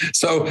customer.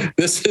 So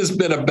this has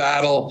been a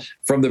battle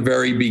from the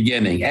very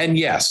beginning. And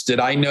yes, did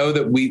I know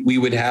that we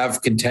would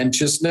have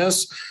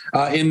contentiousness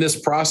in this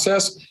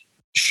process?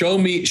 Show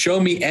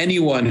me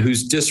anyone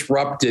who's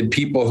disrupted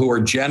people who are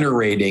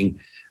generating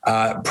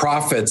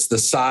profits the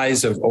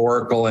size of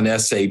Oracle and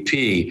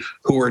SAP,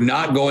 who are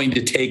not going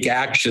to take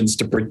actions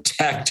to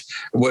protect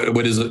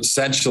what is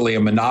essentially a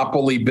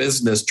monopoly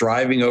business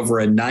driving over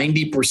a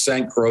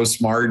 90%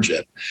 gross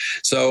margin.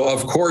 So,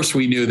 of course,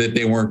 we knew that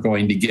they weren't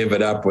going to give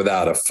it up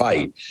without a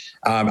fight.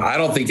 I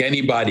don't think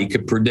anybody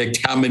could predict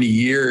how many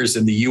years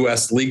in the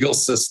U.S. legal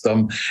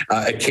system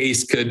a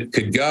case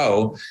could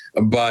go.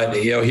 But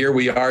here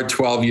we are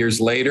 12 years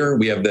later.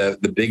 We have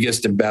the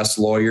biggest and best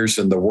lawyers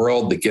in the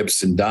world, the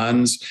Gibson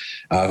Dunns,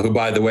 who,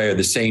 by the way, are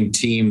the same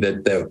team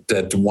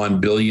that won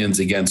billions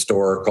against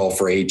Oracle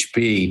for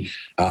HP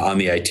on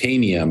the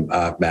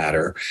Itanium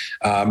matter.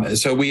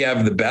 So we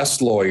have the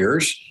best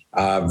lawyers.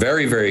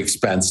 Very, very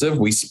expensive.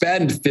 We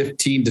spend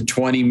 15 to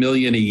 20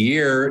 million a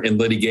year in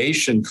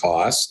litigation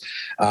costs,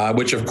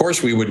 which of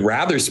course we would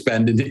rather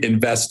spend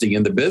investing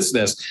in the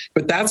business.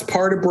 But that's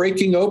part of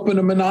breaking open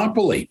a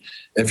monopoly.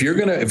 If you're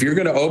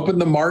gonna open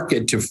the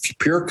market to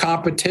pure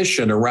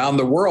competition around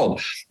the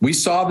world, we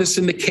saw this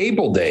in the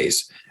cable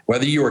days.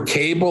 Whether you were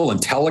cable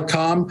and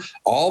telecom,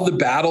 all the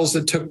battles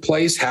that took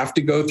place have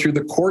to go through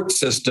the court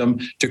system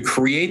to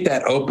create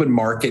that open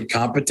market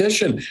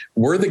competition.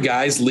 We're the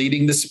guys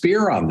leading the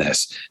spear on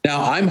this.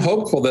 Now, I'm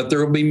hopeful that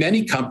there will be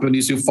many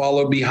companies who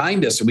follow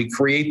behind us, and we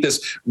create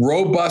this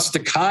robust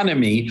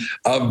economy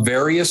of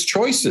various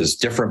choices,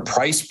 different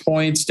price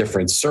points,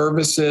 different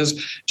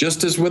services,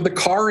 just as with the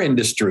car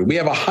industry. We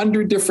have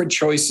 100 different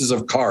choices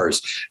of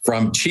cars,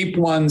 from cheap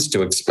ones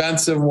to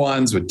expensive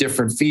ones with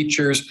different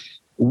features.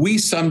 We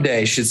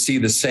someday should see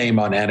the same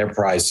on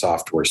enterprise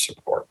software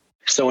support.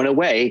 So in a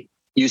way,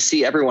 you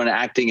see everyone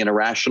acting in a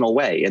rational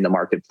way in the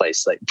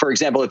marketplace. Like, for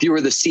example, if you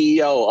were the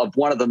CEO of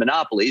one of the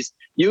monopolies,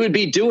 you would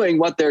be doing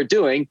what they're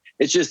doing.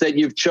 It's just that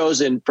you've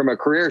chosen from a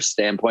career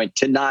standpoint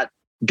to not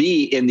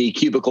be in the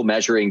cubicle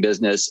measuring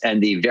business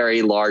and the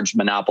very large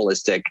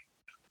monopolistic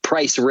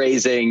price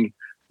raising,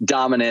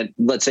 dominant,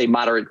 let's say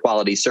moderate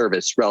quality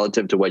service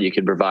relative to what you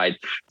can provide,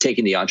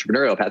 taking the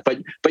entrepreneurial path.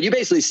 But you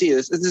basically see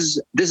this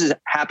is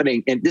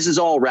happening, and this is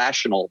all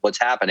rational, what's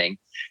happening.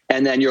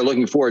 And then you're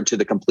looking forward to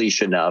the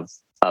completion of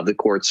the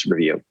court's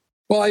review.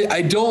 Well,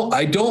 I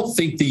don't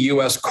think the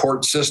U.S.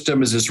 court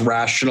system is as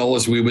rational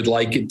as we would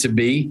like it to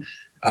be.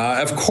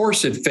 Of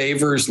course, it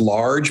favors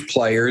large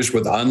players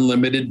with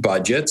unlimited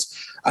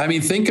budgets. I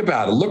mean, think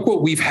about it. Look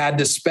what we've had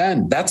to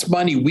spend. That's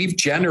money we've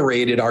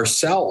generated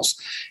ourselves.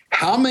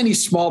 How many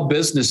small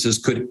businesses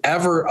could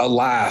ever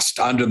last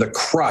under the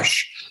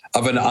crush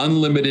of an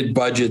unlimited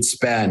budget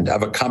spend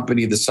of a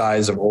company the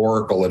size of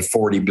Oracle at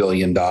 $40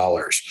 billion?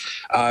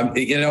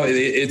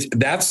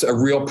 That's a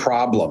real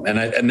problem.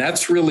 And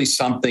that's really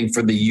something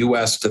for the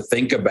U.S. to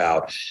think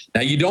about.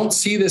 Now, you don't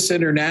see this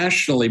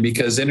internationally,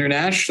 because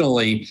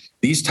internationally,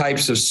 these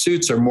types of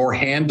suits are more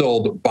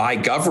handled by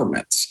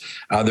governments.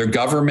 They're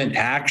government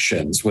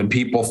actions when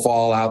people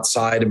fall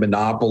outside of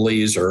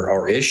monopolies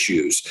or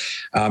issues.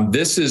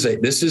 This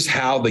is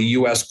how the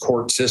U.S.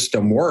 court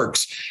system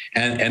works,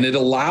 and it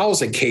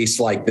allows a case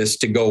like this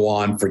to go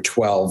on for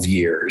 12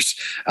 years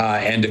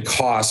and to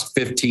cost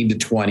 15 to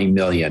 20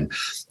 million.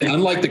 And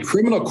unlike the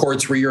criminal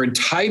courts, where you're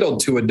entitled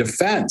to a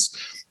defense,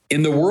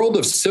 in the world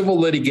of civil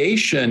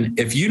litigation,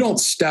 if you don't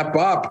step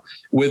up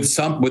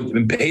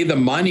and pay the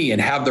money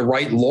and have the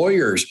right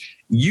lawyers,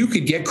 you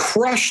could get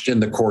crushed in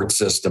the court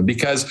system,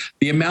 because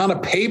the amount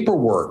of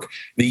paperwork,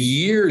 the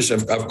years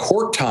of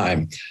court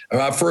time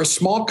for a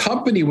small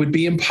company would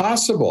be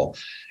impossible.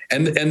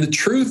 And the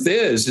truth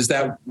is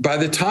that by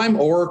the time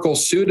Oracle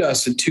sued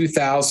us in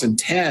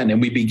 2010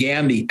 and we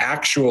began the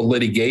actual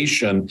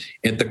litigation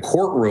at the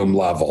courtroom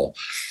level,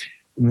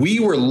 we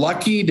were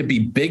lucky to be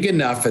big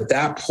enough at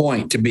that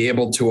point to be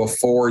able to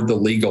afford the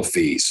legal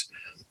fees.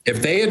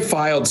 If they had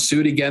filed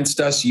suit against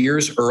us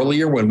years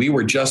earlier, when we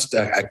were just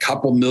a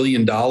couple $1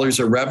 million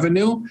of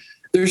revenue,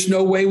 there's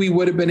no way we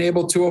would have been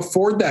able to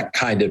afford that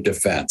kind of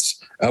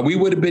defense. We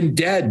would have been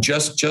dead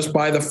just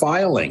by the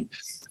filing.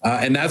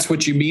 And that's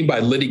what you mean by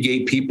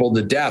litigate people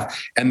to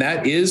death. And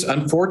that is,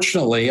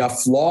 unfortunately, a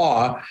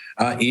flaw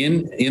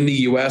in the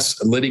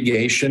U.S.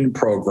 litigation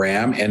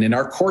program and in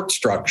our court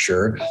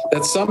structure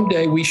that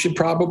someday we should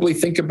probably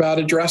think about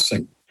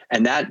addressing.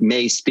 And that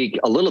may speak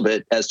a little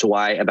bit as to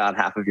why about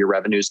half of your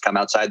revenues come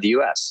outside the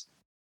U.S.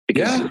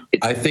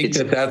 I think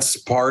that's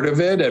part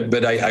of it.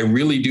 But I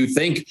really do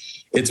think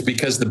it's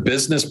because the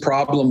business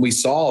problem we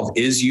solve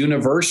is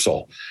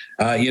universal.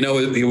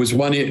 It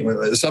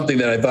was something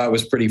that I thought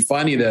was pretty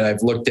funny that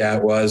I've looked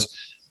at was,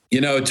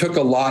 it took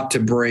a lot to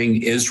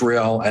bring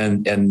Israel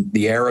and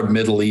the Arab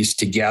Middle East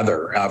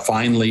together.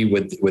 Finally,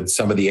 with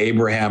some of the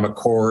Abraham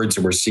Accords,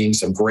 and we're seeing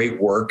some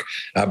great work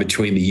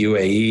between the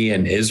UAE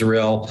and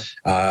Israel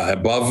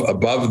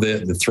above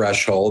the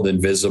threshold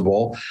and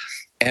visible.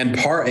 And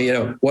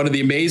one of the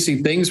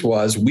amazing things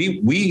was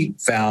we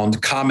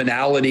found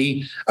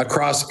commonality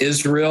across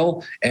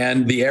Israel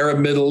and the Arab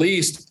Middle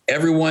East.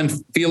 Everyone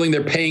feeling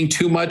they're paying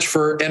too much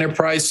for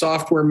enterprise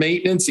software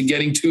maintenance and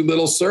getting too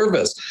little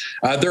service.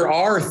 There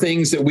are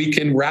things that we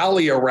can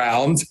rally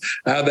around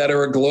that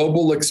are a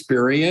global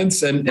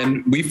experience,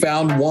 and we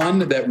found one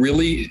that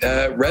really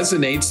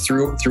resonates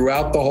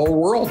throughout the whole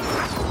world.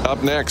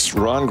 Up next,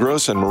 Ron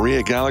Gross and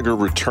Maria Gallagher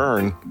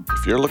return.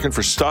 If you're looking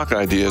for stock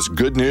ideas,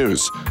 good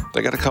news.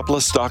 They got a couple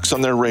of stocks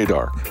on their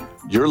radar.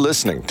 You're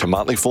listening to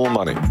Motley Fool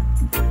Money.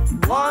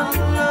 One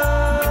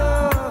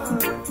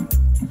love,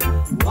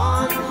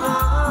 one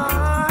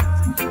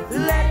heart.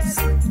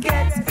 Let's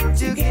get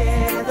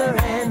together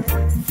and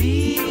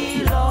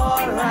feel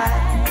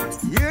alright.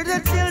 Hear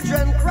the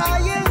children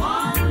crying.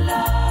 One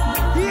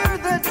love. Hear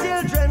the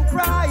children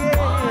crying.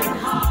 One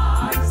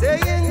heart.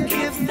 Saying,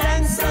 give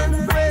thanks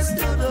and praise to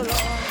the Lord.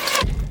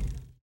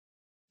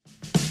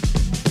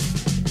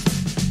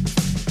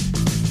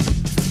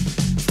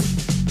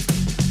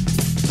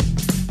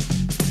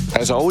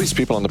 As always,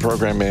 people on the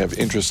program may have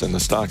interest in the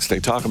stocks they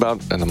talk about,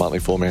 and the Motley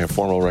Fool may have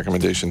formal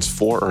recommendations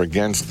for or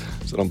against,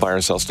 so don't buy or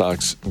sell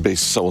stocks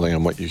based solely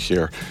on what you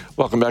hear.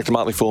 Welcome back to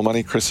Motley Fool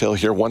Money. Chris Hill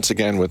here once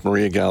again with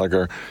Maria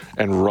Gallagher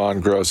and Ron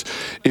Gross.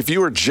 If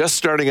you are just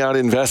starting out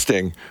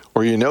investing,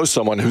 or you know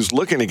someone who's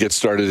looking to get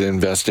started in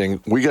investing,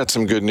 we got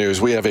some good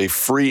news. We have a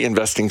free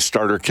investing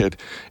starter kit.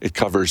 It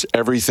covers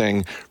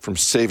everything from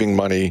saving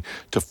money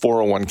to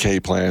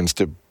 401k plans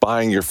to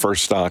buying your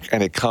first stock,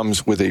 and it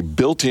comes with a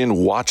built-in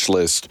watch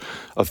list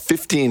of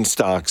 15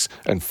 stocks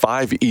and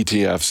 5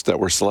 ETFs that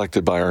were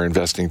selected by our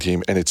investing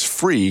team, and it's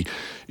free.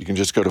 You can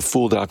just go to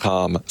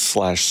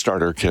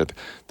fool.com/starter kit.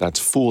 That's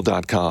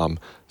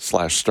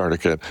fool.com/starter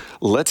kit.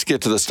 Let's get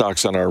to the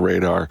stocks on our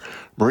radar.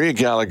 Maria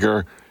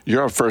Gallagher,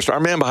 you're up first. Our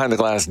man behind the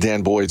glass,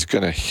 Dan Boyd's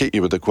going to hit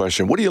you with the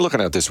question. What are you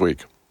looking at this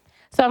week?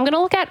 So I'm going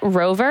to look at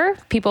Rover.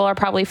 People are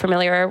probably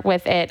familiar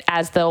with it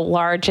as the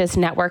largest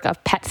network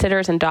of pet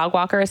sitters and dog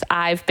walkers.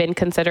 I've been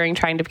considering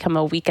trying to become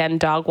a weekend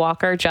dog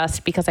walker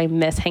just because I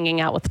miss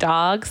hanging out with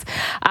dogs.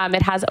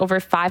 It has over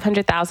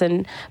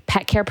 500,000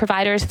 pet care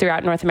providers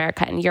throughout North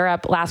America and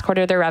Europe. Last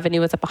quarter, their revenue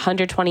was up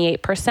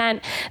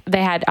 128%.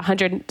 They had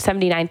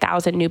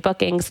 179,000 new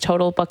bookings,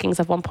 total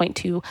bookings of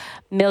 1.2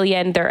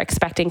 million. They're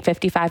expecting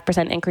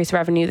 55% increase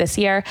revenue this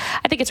year.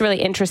 I think it's a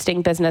really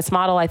interesting business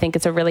model. I think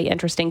it's a really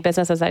interesting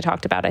business, as I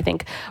talked about. I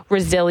think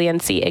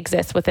resiliency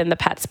exists within the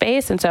pet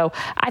space. And so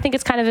I think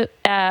it's kind of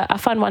a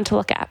fun one to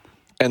look at.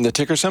 And the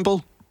ticker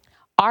symbol?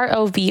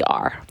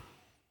 ROVR.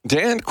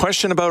 Dan,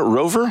 question about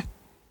Rover?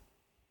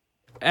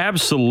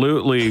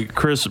 Absolutely,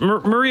 Chris.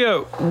 Maria,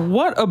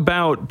 what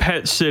about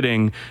pet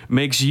sitting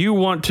makes you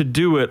want to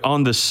do it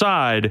on the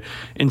side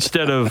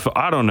instead of,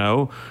 I don't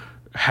know,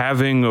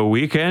 having a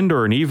weekend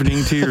or an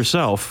evening to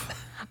yourself?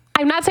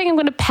 I'm not saying I'm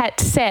going to pet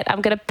sit.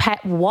 I'm going to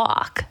pet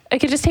walk. I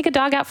could just take a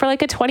dog out for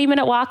like a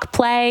 20-minute walk,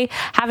 play,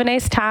 have a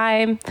nice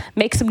time,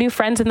 make some new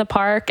friends in the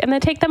park, and then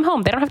take them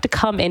home. They don't have to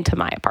come into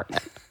my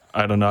apartment.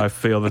 I don't know. I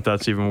feel that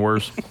that's even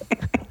worse.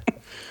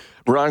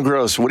 Ron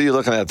Gross, what are you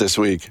looking at this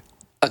week?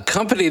 A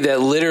company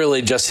that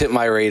literally just hit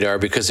my radar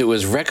because it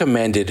was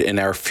recommended in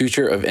our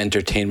Future of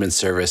Entertainment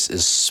service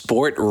is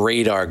Sport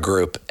Radar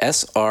Group,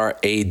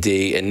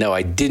 SRAD. And no,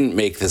 I didn't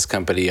make this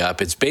company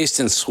up. It's based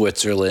in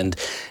Switzerland.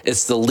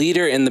 It's the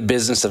leader in the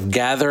business of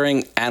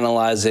gathering,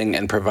 analyzing,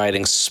 and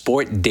providing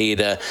sport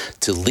data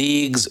to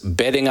leagues,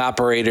 betting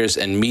operators,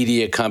 and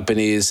media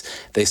companies.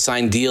 They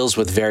sign deals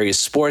with various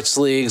sports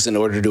leagues in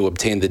order to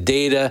obtain the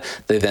data.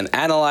 They then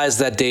analyze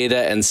that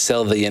data and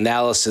sell the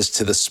analysis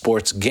to the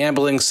sports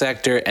gambling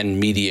sector and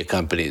media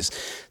companies.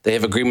 They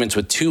have agreements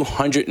with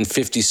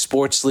 250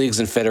 sports leagues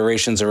and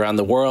federations around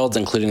the world,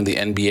 including the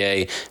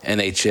NBA,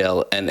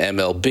 NHL, and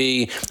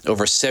MLB.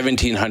 Over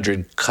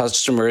 1,700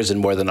 customers in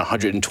more than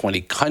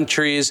 120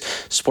 countries.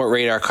 Sport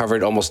Radar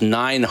covered almost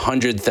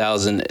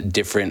 900,000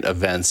 different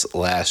events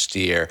last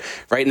year.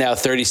 Right now,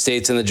 30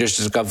 states and the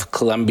District of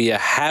Columbia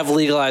have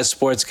legalized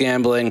sports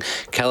gambling.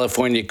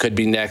 California could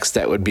be next.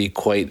 That would be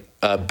quite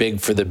big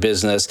for the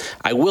business.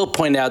 I will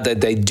point out that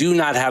they do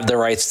not have the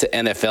rights to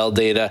NFL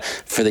data.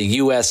 For the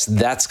U.S.,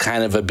 that's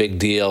kind of a big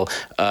deal.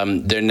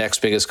 Their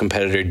next biggest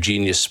competitor,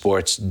 Genius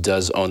Sports,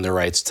 does own the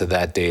rights to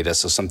that data,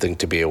 so something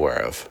to be aware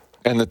of.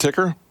 And the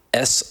ticker?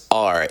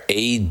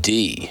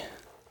 SRAD.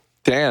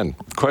 Dan,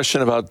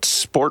 question about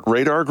Sport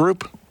Radar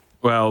Group?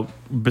 Well,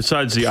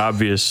 besides the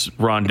obvious,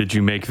 Ron, did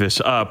you make this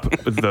up?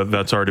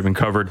 That's already been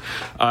covered.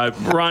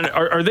 Ron,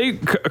 are they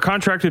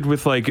contracted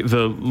with like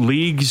the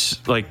league's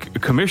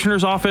like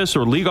commissioner's office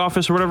or league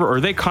office or whatever? Or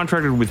are they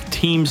contracted with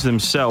teams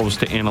themselves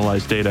to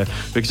analyze data?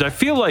 Because I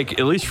feel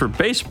like, at least for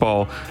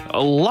baseball, a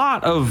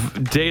lot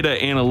of data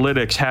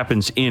analytics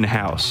happens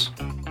in-house.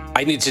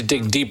 I need to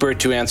dig deeper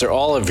to answer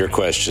all of your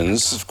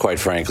questions, quite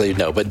frankly.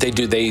 No, but they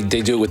do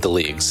it with the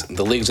leagues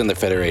and the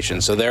federation.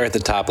 So they're at the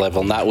top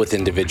level, not with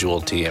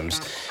individual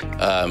teams.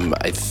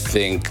 I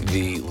think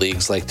the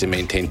leagues like to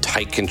maintain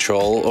tight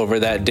control over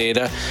that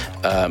data.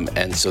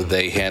 And so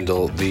they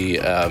handle the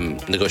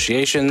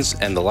negotiations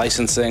and the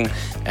licensing.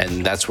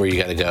 And that's where you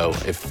got to go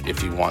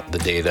if you want the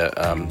data,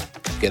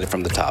 get it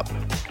from the top.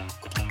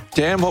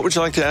 Dan, what would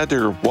you like to add to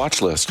your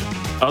watch list?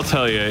 I'll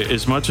tell you,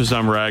 as much as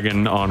I'm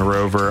ragging on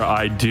Rover,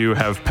 I do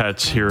have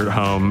pets here at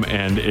home,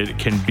 and it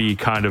can be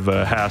kind of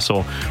a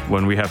hassle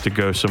when we have to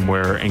go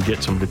somewhere and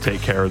get someone to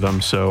take care of them.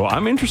 So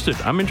I'm interested.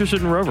 I'm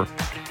interested in Rover.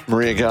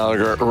 Maria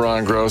Gallagher,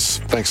 Ron Gross,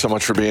 thanks so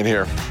much for being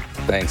here.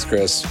 Thanks,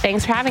 Chris.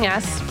 Thanks for having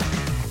us.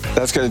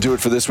 That's going to do it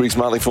for this week's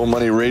Motley Fool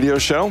Money radio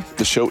show.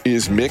 The show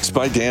is mixed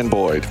by Dan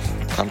Boyd.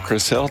 I'm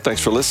Chris Hill.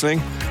 Thanks for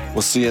listening.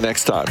 We'll see you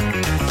next time.